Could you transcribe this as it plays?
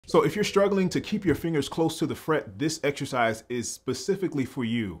So if you're struggling to keep your fingers close to the fret, this exercise is specifically for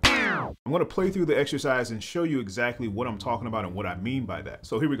you. I'm going to play through the exercise and show you exactly what I'm talking about and what I mean by that.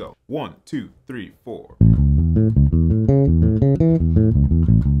 So here we go. 1, 2, 3, 4.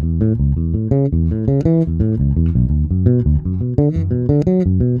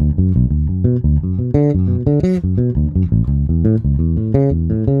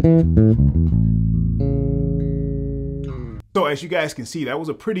 So as you guys can see, that was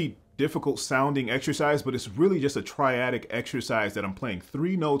a pretty difficult sounding exercise, but it's really just a triadic exercise that I'm playing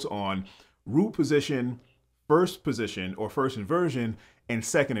 3 notes on: root position, first position or first inversion, and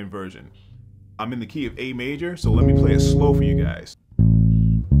second inversion. I'm in the key of A major, so let me play it slow for you guys.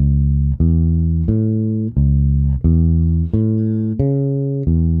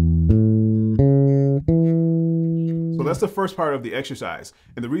 So that's the first part of the exercise.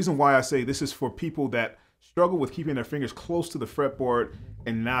 And the reason why I say this is for people that struggle with keeping their fingers close to the fretboard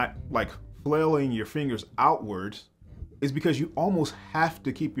and not like flailing your fingers outwards is because you almost have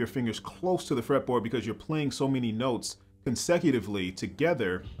to keep your fingers close to the fretboard because you're playing so many notes consecutively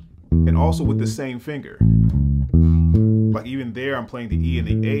together and also with the same finger. Like even there, I'm playing the E and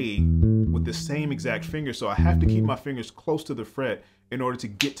the A with the same exact finger, so I have to keep my fingers close to the fret in order to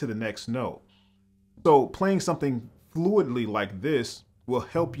get to the next note. So playing something fluidly like this will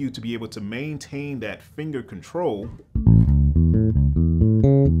help you to be able to maintain that finger control,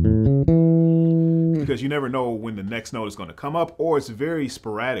 because you never know when the next note is going to come up, or it's very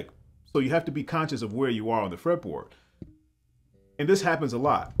sporadic. So you have to be conscious of where you are on the fretboard. And this happens a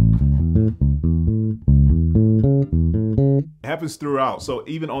lot. It happens throughout. So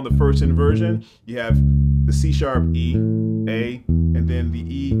even on the first inversion, you have the C sharp, E, A, and then the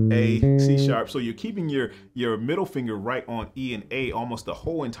E, A, C sharp. So you're keeping your middle finger right on E and A almost the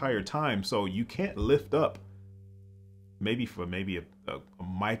whole entire time. So you can't lift up maybe for a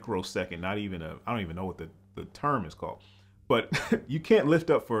microsecond, not even a, I don't even know what the term is called, but you can't lift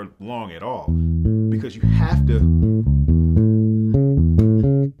up for long at all because you have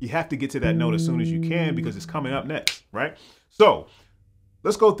to get to that note as soon as you can because it's coming up next, right? So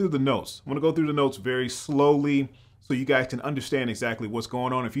let's go through the notes. I'm gonna go through the notes very slowly so you guys can understand exactly what's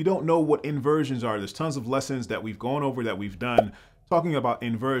going on. If you don't know what inversions are, there's tons of lessons that we've gone over, that we've done talking about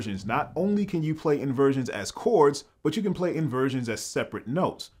inversions. Not only can you play inversions as chords, but you can play inversions as separate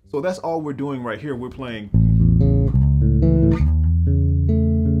notes. So that's all we're doing right here. We're playing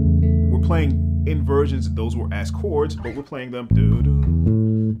inversions. Those were as chords, but we're playing them.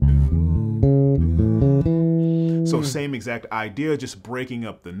 So same exact idea, just breaking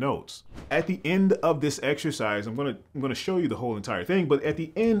up the notes. At the end of this exercise, I'm gonna show you the whole entire thing, but at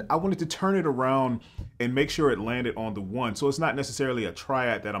the end, I wanted to turn it around and make sure it landed on the 1. So it's not necessarily a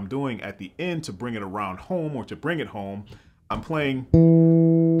triad that I'm doing at the end to bring it around home or to bring it home. I'm playing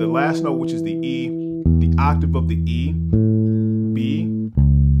the last note, which is the E, the octave of the E, B,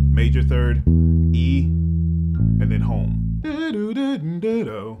 major third, E, and then home.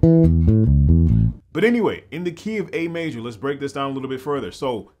 But anyway, in the key of A major, let's break this down a little bit further.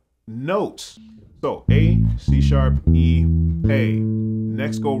 So notes. So A, C sharp, E, A.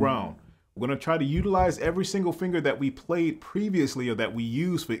 Next go round. We're going to try to utilize every single finger that we played previously or that we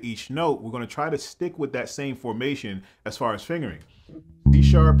use for each note. We're going to try to stick with that same formation as far as fingering. C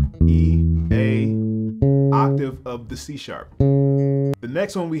sharp, E, A, octave of the C sharp. The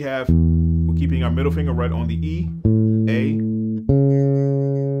next one we have, we're keeping our middle finger right on the E, A,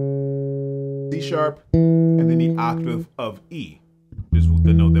 C sharp, and then the octave of E, which is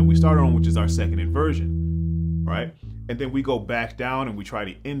the note that we started on, which is our second inversion, right? And then we go back down and we try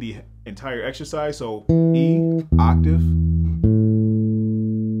to end the entire exercise. So E, octave,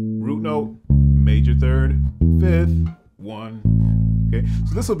 root note, major third, fifth, 1. Okay,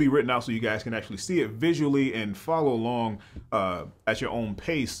 so this will be written out so you guys can actually see it visually and follow along at your own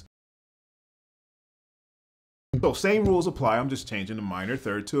pace. So same rules apply. I'm just changing the minor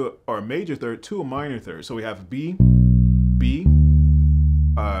third to, or a major third to a minor third. So we have B, B,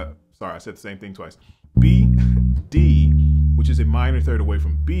 sorry, I said the same thing twice. B, D, which is a minor third away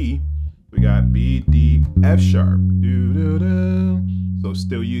from B. We got B, D, F sharp. So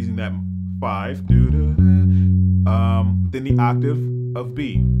still using that 5. Then the octave of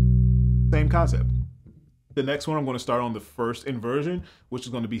B. Same concept. The next one, I'm going to start on the first inversion, which is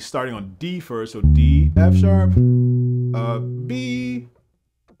going to be starting on D first. So D, F sharp, B,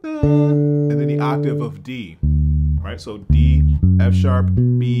 and then the octave of D. Right? So D, F sharp,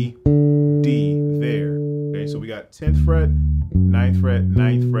 B, D, there. Okay, so we got 10th fret, 9th fret,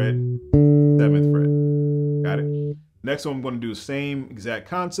 9th fret, 7th fret. Got it? Next one, I'm going to do the same exact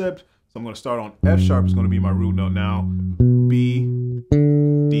concept. So I'm going to start on F sharp, is going to be my root note now. B,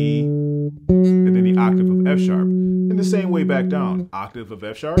 D, F sharp. In the same way back down, octave of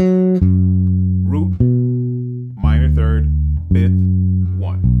F sharp, root, minor third, fifth,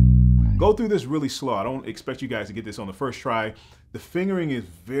 1. Go through this really slow. I don't expect you guys to get this on the first try. The fingering is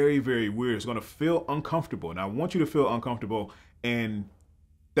very, very weird. It's going to feel uncomfortable. And I want you to feel uncomfortable, and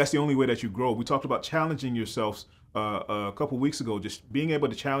that's the only way that you grow. We talked about challenging yourselves a couple weeks ago, just being able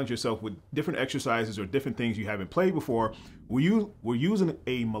to challenge yourself with different exercises or different things you haven't played before. We're using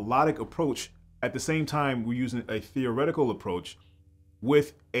a melodic approach. At the same time, we're using a theoretical approach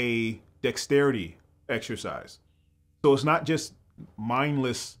with a dexterity exercise. So it's not just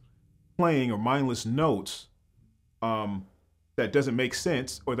mindless playing or mindless notes that doesn't make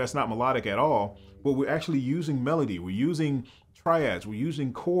sense or that's not melodic at all, but we're actually using melody. We're using triads. We're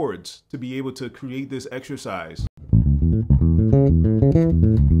using chords to be able to create this exercise.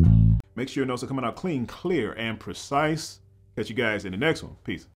 Make sure your notes are coming out clean, clear, and precise. Catch you guys in the next one. Peace.